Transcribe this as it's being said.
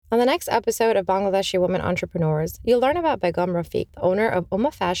On the next episode of Bangladeshi Women Entrepreneurs, you'll learn about Begum Rafiq, the owner of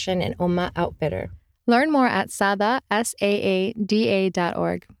Umma Fashion and Umma Outfitter. Learn more at saada.org.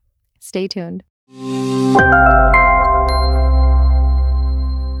 Stay tuned.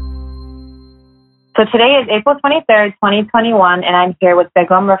 So today is April 23rd, 2021, and I'm here with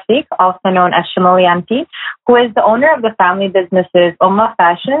Begum Rafiq, also known as Shimoli Auntie, who is the owner of the family businesses Umma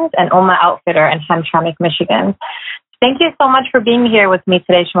Fashions and Umma Outfitter in Hamtramck, Michigan. Thank you so much for being here with me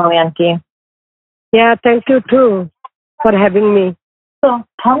today, Shimoli Auntie. Yeah, thank you too for having me. So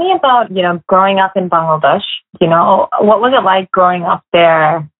tell me about, growing up in Bangladesh. What was it like growing up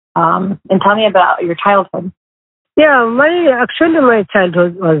there? And tell me about your childhood. Yeah, my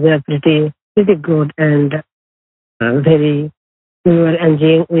childhood was pretty good and we were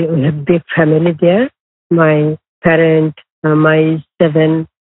enjoying. We have big family there. My parents, including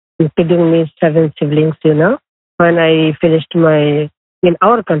me, 7 siblings. When I finished in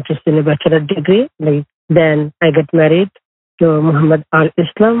our country, bachelor degree, then I got married to Muhammad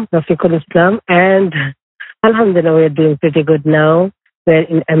al-Islam, Rafiqul Islam, and Alhamdulillah, we are doing pretty good now. We're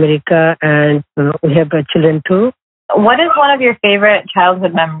in America and we have children too. What is one of your favorite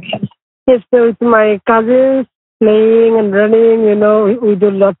childhood memories? Yes, so with my cousins, playing and running, we do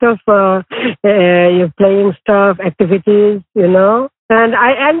lots of playing stuff, activities, And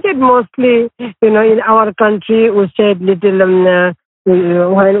I enjoyed mostly, in our country, we said little,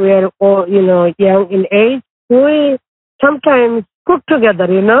 when we are all, young in age, we sometimes cook together,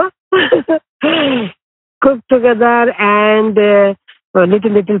 cook together and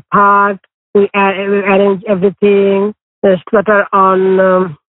little part, we arrange everything, slaughter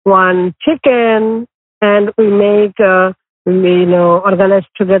on one chicken, and we make, organize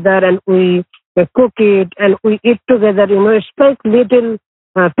together and we cook it and we eat together, It's like little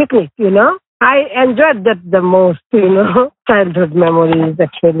picnic, I enjoyed that the most, childhood memories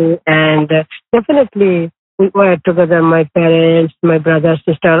actually. And definitely we were together, my parents, my brother,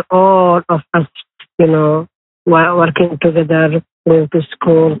 sister, all of us, working together, going to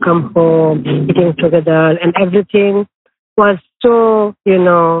school, come home, eating together, and everything was so,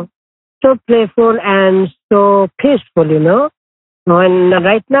 so playful and so peaceful, When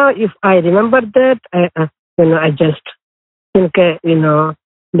right now, if I remember that, I just think,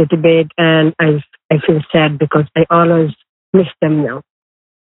 little bit, and I feel sad because I always miss them now.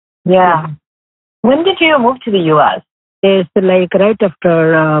 Yeah. When did you move to the U.S.? It's like right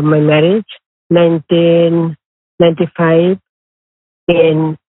after my marriage, 1995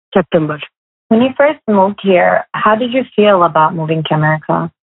 in September. When you first moved here, how did you feel about moving to America?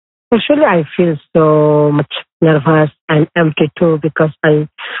 Actually, I feel so much nervous and empty too because I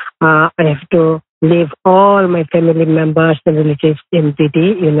have to leave all my family members and relatives in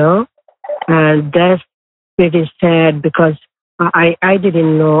BD, and that's pretty sad because I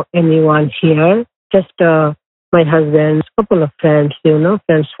didn't know anyone here, just my husband's couple of friends,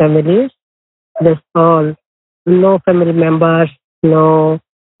 friends, families. That's all. No family members, no,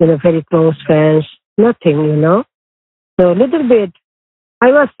 very close friends, nothing, So a little bit, I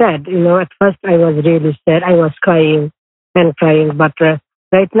was sad, at first I was really sad. I was crying and crying, but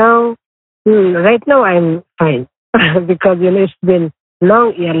right now I'm fine because, it's been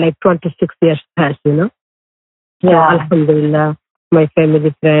long year, like 26 years past, Yeah. So, Alhamdulillah, my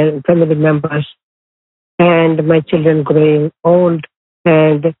family members and my children growing old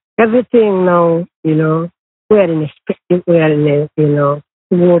and everything now, we are in a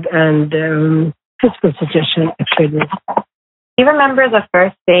good and peaceful situation actually. Do you remember the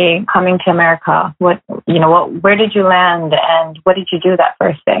first day coming to America? Where did you land and what did you do that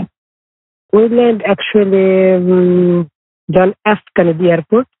first day? We landed actually John F. Kennedy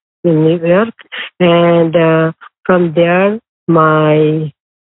Airport in New York, and from there, one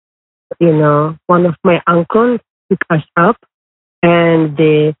of my uncles picked us up, and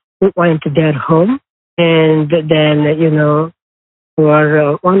we went to their home, and then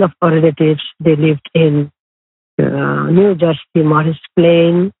one of our relatives, they lived in New Jersey, Morris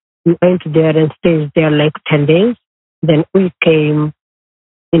Plain. We went there and stayed there like 10 days. Then we came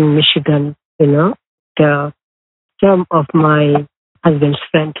in Michigan, the some of my husband's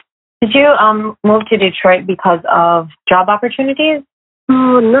friend. Did you move to Detroit because of job opportunities?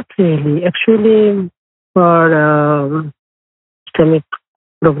 Oh, not really. Actually, for academic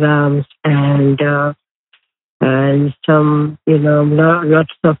programs and some,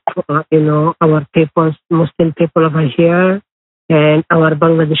 lots of, our people, Muslim people over here, and our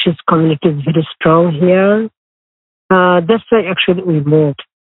Bangladeshi community is very strong here. That's why actually we moved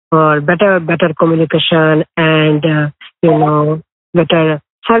for better communication and, better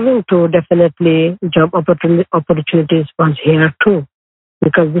having to definitely job opportunities was here too.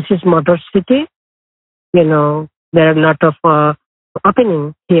 because this is Motor City. There are a lot of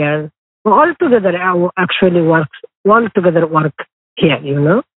opening here. All together actually work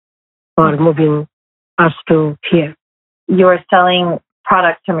here, or moving us to here. You were selling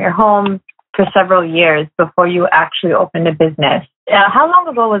products from your home for several years before you actually opened a business. How long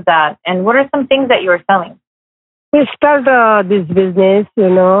ago was that? And what are some things that you were selling? We started this business,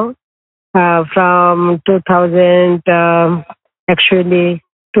 from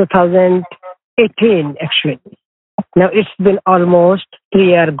 2018, actually. Now it's been almost 3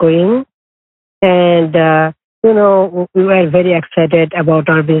 years going. And, we were very excited about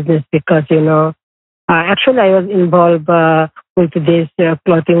our business because, actually I was involved with these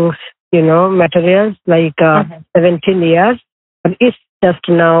clothing, materials like 17 years. But it's just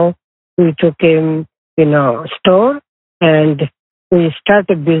now we took him, store and we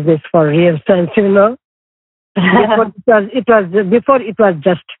started business for real sense, Before it was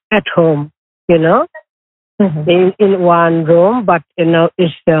just at home, in one room, but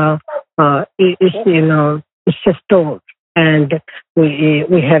it's a store, and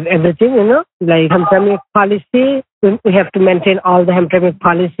we have everything, like Hamtramck policy. We have to maintain all the Hamtramck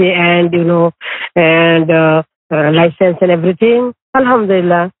policy and license and everything.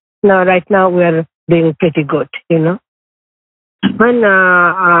 Alhamdulillah. Right now we are doing pretty good, When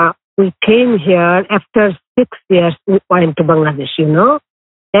we came here after 6 years, we went to Bangladesh,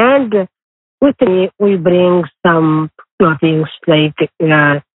 and with me we bring some clothing like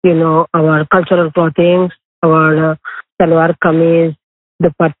our cultural clothing, our salwar kameez,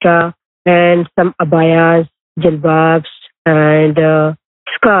 dupatta, and some abayas, jilbabs, and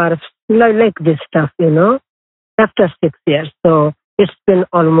scarves, like this stuff, after 6 years. So it's been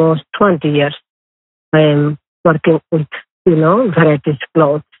almost 20 years I am working with, varieties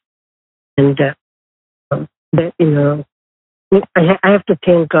clothes. And, I have to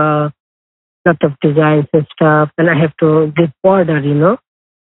think a lot of designs and stuff, and I have to give order, in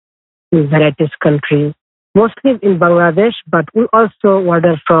varieties countries, mostly in Bangladesh, but we also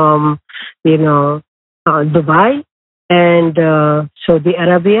order from, Dubai and Saudi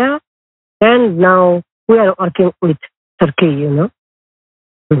Arabia, and now we are working with Turkey,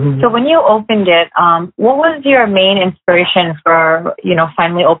 So when you opened it, what was your main inspiration for,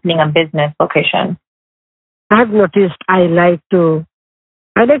 finally opening a business location? I have noticed I like to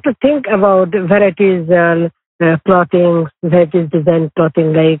think about varieties clothing, varieties design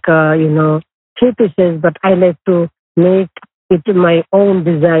clothing, like, three pieces, but I like to make it my own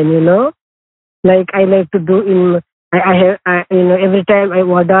design, Like I like to do every time I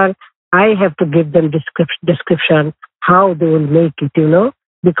order, I have to give them description how they will make it,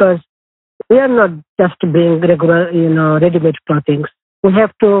 because we are not just bring regular, ready-made clothing. We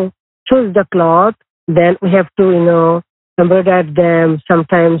have to choose the cloth, then we have to, embroider them.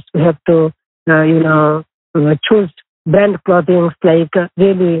 Sometimes we have to, choose brand clothing, like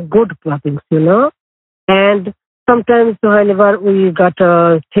really good clothing, And sometimes whenever we got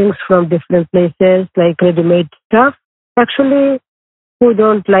things from different places, like ready-made stuff, actually we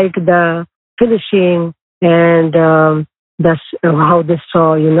don't like the finishing and how they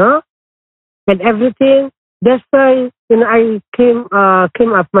saw, and everything. That's why, I came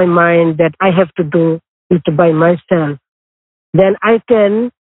up my mind that I have to do it by myself. Then I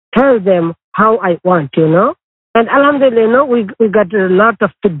can tell them how I want, And alhamdulillah, we got a lot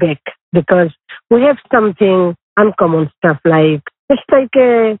of feedback because we have something uncommon stuff, like it's like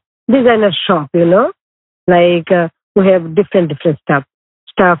a designer shop, Like we have different stuff,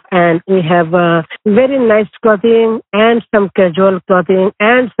 and we have very nice clothing and some casual clothing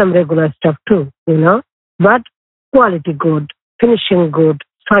and some regular stuff too, But quality good, finishing good,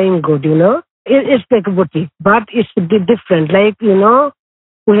 sewing good, It's like a boutique, but it's a bit different. Like,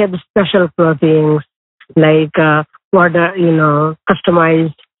 we have special clothing, like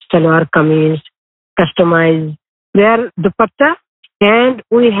customized salwar kameez, customized their dupatta, and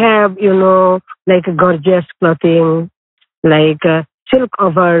we have, like gorgeous clothing, like silk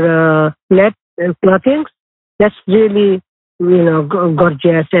over net clothing. That's really,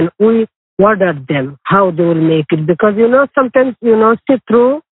 gorgeous, and we ordered them how they will make it, because sometimes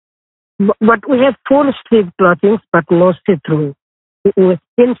see-through, but we have full sleeve clothing, but no see-through.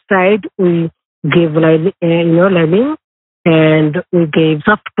 Inside we give lining, and we gave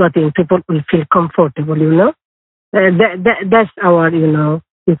soft clothing. People will feel comfortable, That's our, you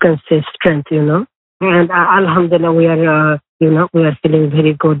can say strength, And alhamdulillah, we are, we are feeling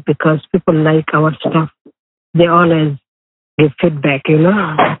very good because people like our stuff. They always give feedback,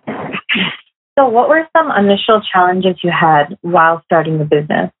 So what were some initial challenges you had while starting the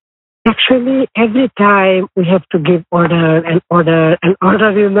business? Actually, every time we have to give order and order and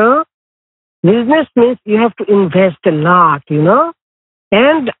order, Business means you have to invest a lot.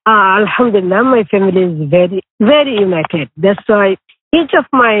 And Alhamdulillah, my family is very, very united. That's why each of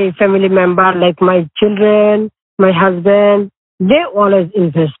my family member, like my children, my husband, they always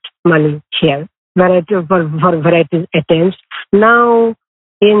invest money here, for variety items. Now,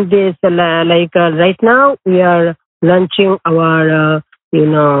 in this, right now, we are launching our,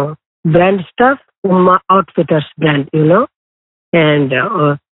 brand stuff, Umma Outfitters brand. And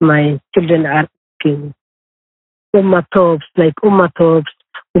my children are asking Umma tops, like Umma tops,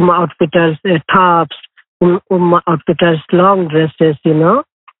 Umma Outfitters tops, Umma Outfitters long dresses.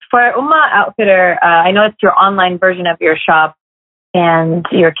 For Umma Outfitter, I know it's your online version of your shop, and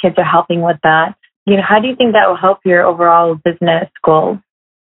your kids are helping with that. How do you think that will help your overall business goals?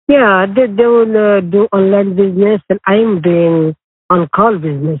 Yeah, they will do online business, and I'm doing on-call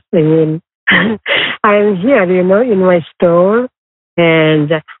business. I mean, I'm here, in my store,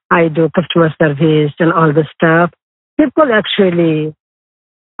 and I do customer service and all the stuff. People actually,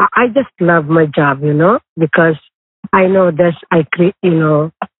 I just love my job, because I know that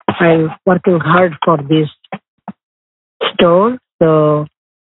I'm working hard for this store. So,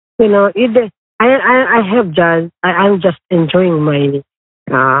 I'm just enjoying my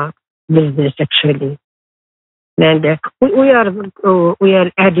business actually. And we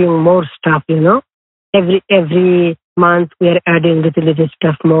are adding more stuff. Every month we are adding little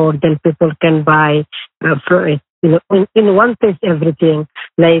stuff more than people can buy in one place everything.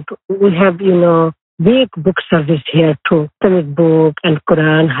 Like we have big book service here too, Islamic book and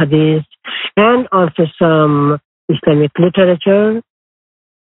Quran, Hadith, and also some Islamic literature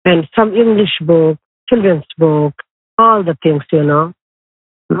and some English book, children's book, all the things.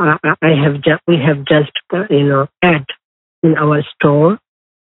 We have just add in our store,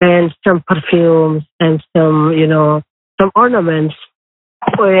 and some perfumes and some ornaments.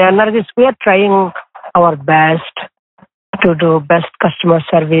 Nargis, we are trying our best to do best customer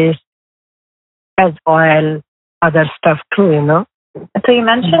service as well, other stuff too. So you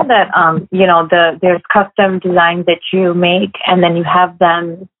mentioned that there's custom designs that you make, and then you have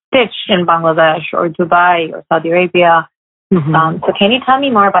them stitched in Bangladesh or Dubai or Saudi Arabia. Mm-hmm. So can you tell me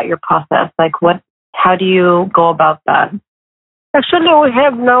more about your process? Like how do you go about that? Actually, we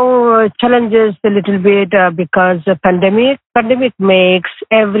have now challenges a little bit because the pandemic makes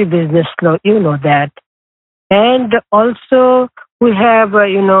every business slow. You know that. And also we have,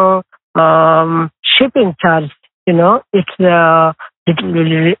 shipping charge, it's a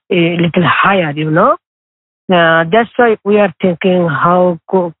little higher. That's why we are thinking how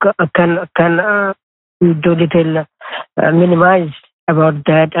can we do little minimize about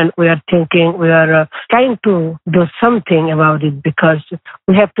that, and we are trying to do something about it because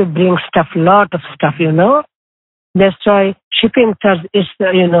we have to bring lot of stuff. That's why shipping charge is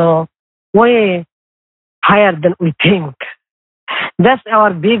way higher than we think. That's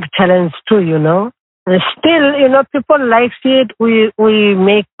our big challenge too. Still, people likes it. We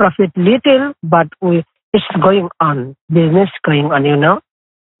make profit little, but it's going on. Business going on.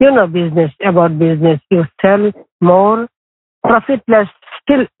 Business about business. You sell more, profit less.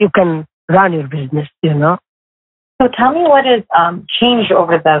 Still, you can run your business. So tell me what has changed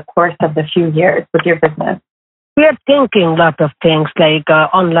over the course of the few years with your business. We are thinking a lot of things like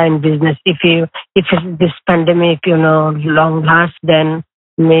online business. If this pandemic, long last, then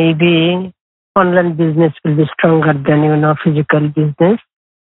maybe online business will be stronger than physical business,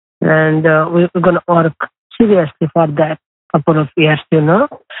 and we're gonna work seriously for that couple of years.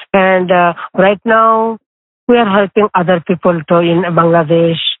 And right now we are helping other people too in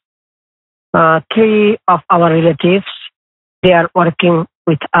Bangladesh. 3 of our relatives, they are working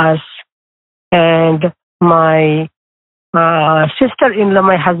with us, and my sister-in-law,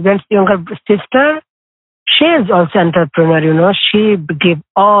 my husband's younger sister, she is also entrepreneur. She give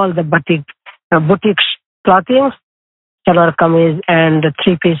all the boutique clothing, salwar kameez and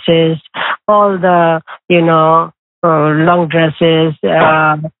 3 pieces, all the long dresses,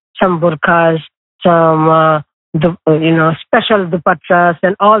 some burqas, some special dupattas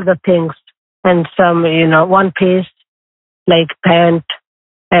and all the things, and some one piece like pant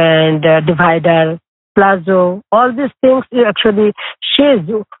and divider, plazo, all these things. Actually, she is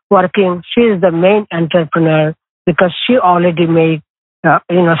working. She is the main entrepreneur because she already made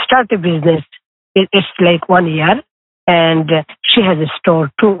start a business. It's like 1 year, and she has a store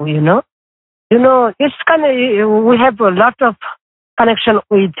too. It's kind of, we have a lot of connection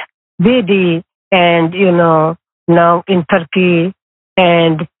with BD, and now in Turkey,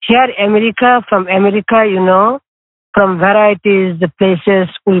 and here from America, from varieties, the places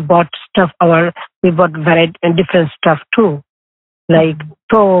we bought stuff. We bought variety and different stuff too, like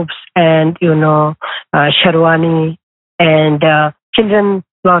tops and sherwani and children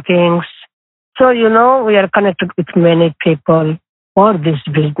clothings. So we are connected with many people for this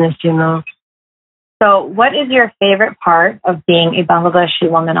business. So, what is your favorite part of being a Bangladeshi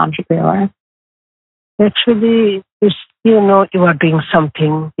woman entrepreneur? Actually, it's you are doing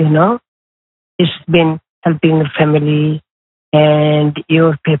something. It's been helping the family and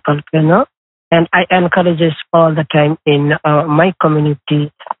your people. And I encourage this all the time in my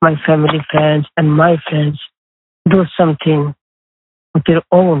community, my family, friends, and my friends. Do something with your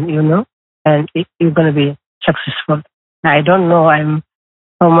own, and you're going to be successful. I don't know I'm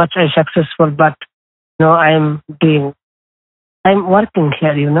how much I'm successful, but I'm working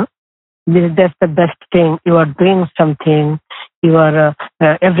here. That's the best thing. You are doing something. You are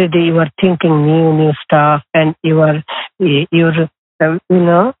every day. You are thinking new stuff, and your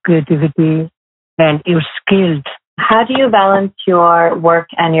creativity, and you're skilled. How do you balance your work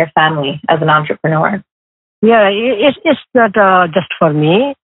and your family as an entrepreneur? Yeah, it's not just for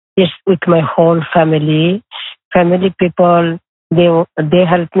me. It's with my whole family. Family people, they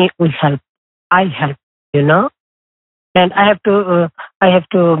help me. We help. I help. And I have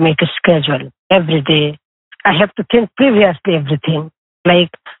to make a schedule every day. I have to think previously everything.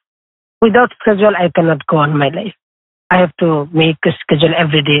 Like without schedule, I cannot go on my life. I have to make a schedule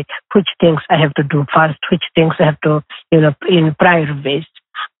every day. Which things I have to do first? Which things I have to, in prior ways.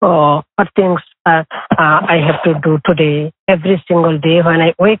 Or what things I have to do today. Every single day when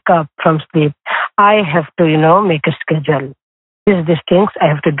I wake up from sleep, I have to, make a schedule. These things I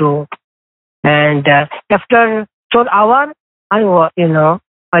have to do. And after 12 hours,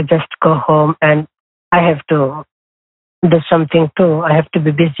 I just go home and I have to do something too. I have to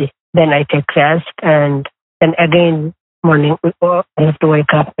be busy. Then I take rest and then again morning I have to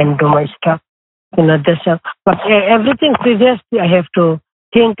wake up and do my stuff. This. But everything previously I have to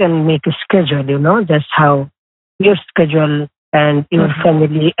think and make a schedule. That's how your schedule and your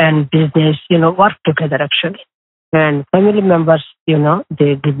family and business, work together actually. And family members,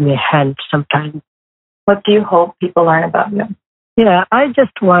 they give me a hand sometimes. What do you hope people learn about you? Yeah, I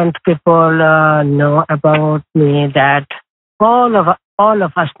just want people know about me that all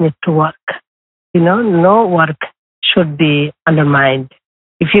of us need to work. No work should be undermined.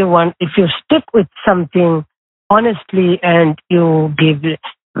 If you stick with something honestly and you give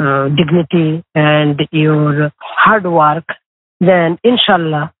dignity and your hard work, then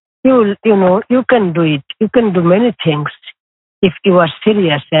inshallah you can do it. You can do many things if you are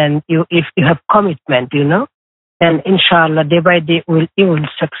serious and if you have commitment. And inshallah, day by day, you will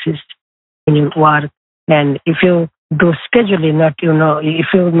succeed in your work. And if you do scheduling, not, if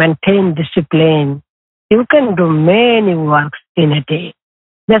you maintain discipline, you can do many works in a day.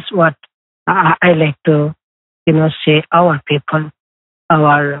 That's what I like to, say our people,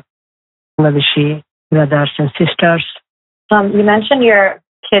 our Bangladeshi brothers and sisters. You mentioned your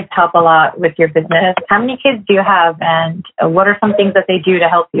kids help a lot with your business. How many kids do you have, and what are some things that they do to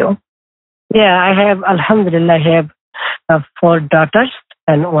help you? Yeah, I have, alhamdulillah, I have 4 daughters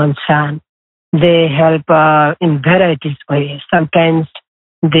and 1 son. They help in varieties ways. Sometimes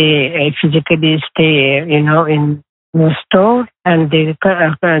they physically stay, in the store and they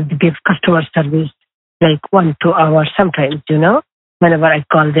give customer service like 1-2 hours sometimes, whenever I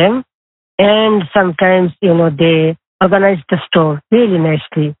call them. And sometimes, they organize the store really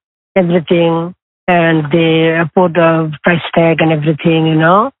nicely, everything, and they put a price tag and everything,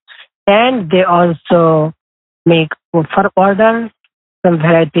 And they also make for order some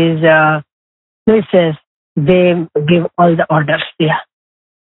varieties places. They give all the orders. Yeah.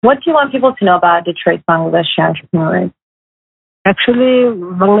 What do you want people to know about Detroit Bangladeshi entrepreneurs? Actually,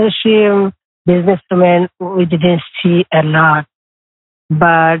 Bangladeshi businessmen we didn't see a lot,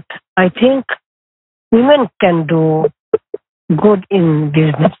 but I think women can do good in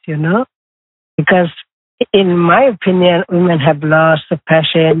business. Because in my opinion, women have lots of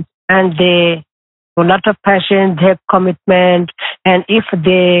passion and they a lot of passion, they have commitment, and if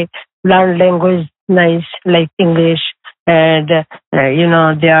they learn language nice like English and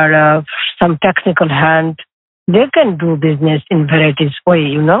they are some technical hand, they can do business in varieties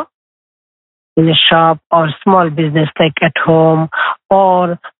way, in a shop or small business like at home,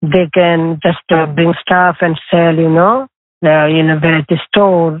 or they can just bring stuff and sell, in a variety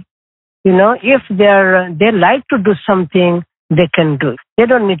store. If they like to do something, they can do it. They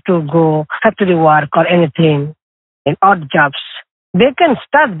don't need to go factory work or anything in odd jobs. They can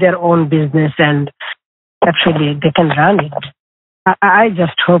start their own business and actually they can run it. I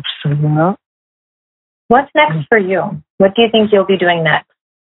just hope so. What's next for you? What do you think you'll be doing next?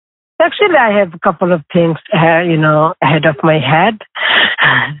 Actually, I have a couple of things, ahead of my head.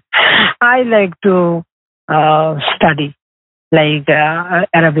 I like to study, like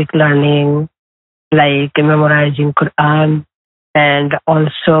Arabic learning, like memorizing Quran, and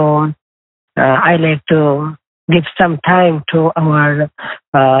also I like to give some time to our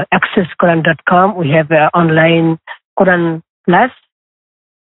accessquran.com. We have an online Quran class.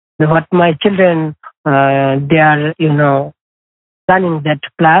 What my children, they are, running that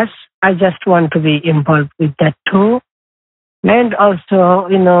class. I just want to be involved with that too. And also,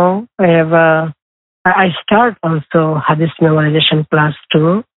 I start also Hadith memorization class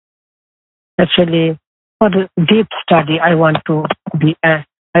too. Actually, for the deep study, I want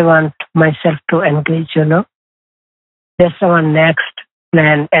myself to engage. That's our next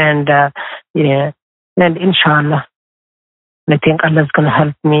plan, and and inshallah, I think Allah's gonna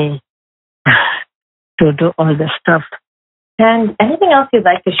help me to do all the stuff. And anything else you'd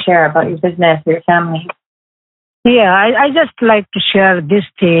like to share about your business or your family? Yeah, I just like to share this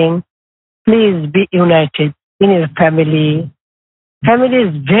thing. Please be united in your family. Family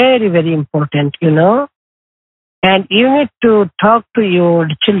is very, very important, and you need to talk to your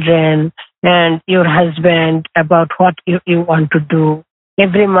children and your husband about what you want to do.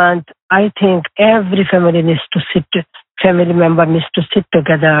 Every month, I think every family member needs to sit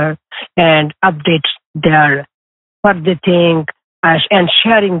together and update what they think, and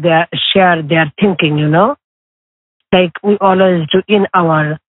share their thinking, like we always do in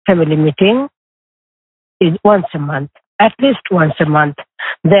our family meeting is once a month, at least once a month.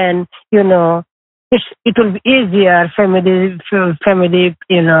 Then, it will be easier. Family,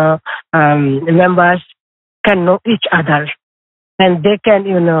 members can know each other, and they can,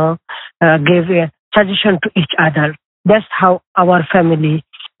 give a suggestion to each other. That's how our family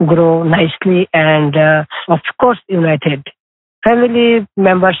grow nicely and, of course, united. Family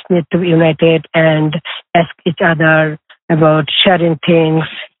members need to be united and ask each other about sharing things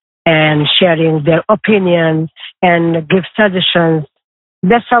and sharing their opinions and give suggestions.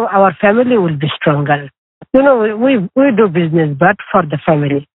 That's how our family will be stronger. We do business, but for the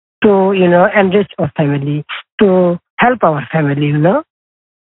family, to, enrich our family, to help our family,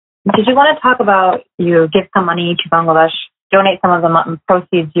 Did you want to talk about you give some money to Bangladesh, donate some of the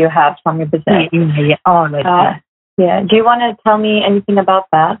proceeds you have from your business? Yeah, all right. Yeah. Do you want to tell me anything about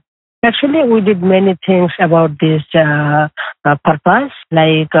that? Actually, we did many things about this purpose.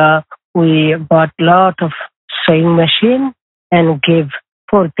 Like we bought a lot of sewing machine and give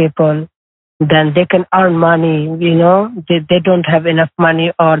poor people. Then they can earn money. They don't have enough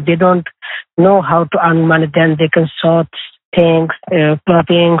money, or they don't know how to earn money. Then they can sew things,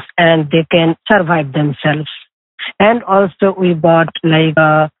 clothing, and they can survive themselves. And also we bought like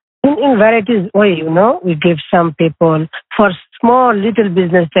in varieties way, we give some people for small little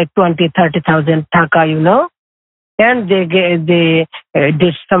business like 20,000-30,000 taka, and they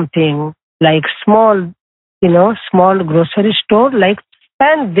did something like small grocery store, like,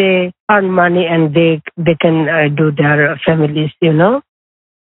 and they earn money and they can do their families, In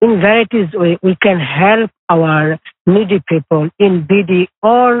varieties way, we can help our needy people in BD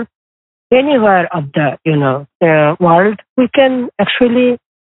or anywhere of the world. We can actually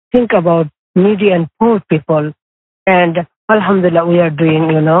think about needy and poor people. And alhamdulillah, we are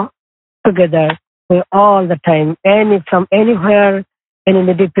doing, together all the time. From anywhere, any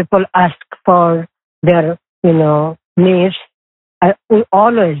needy people ask for their, needs. We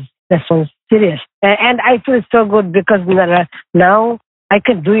always respond serious. And I feel so good because now I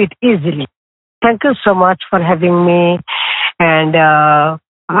can do it easily. Thank you so much for having me. And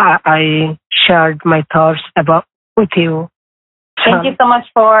I shared my thoughts with you. Thank you so much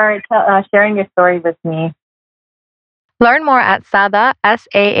for sharing your story with me. Learn more at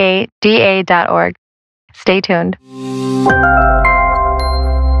saada.org. Stay tuned.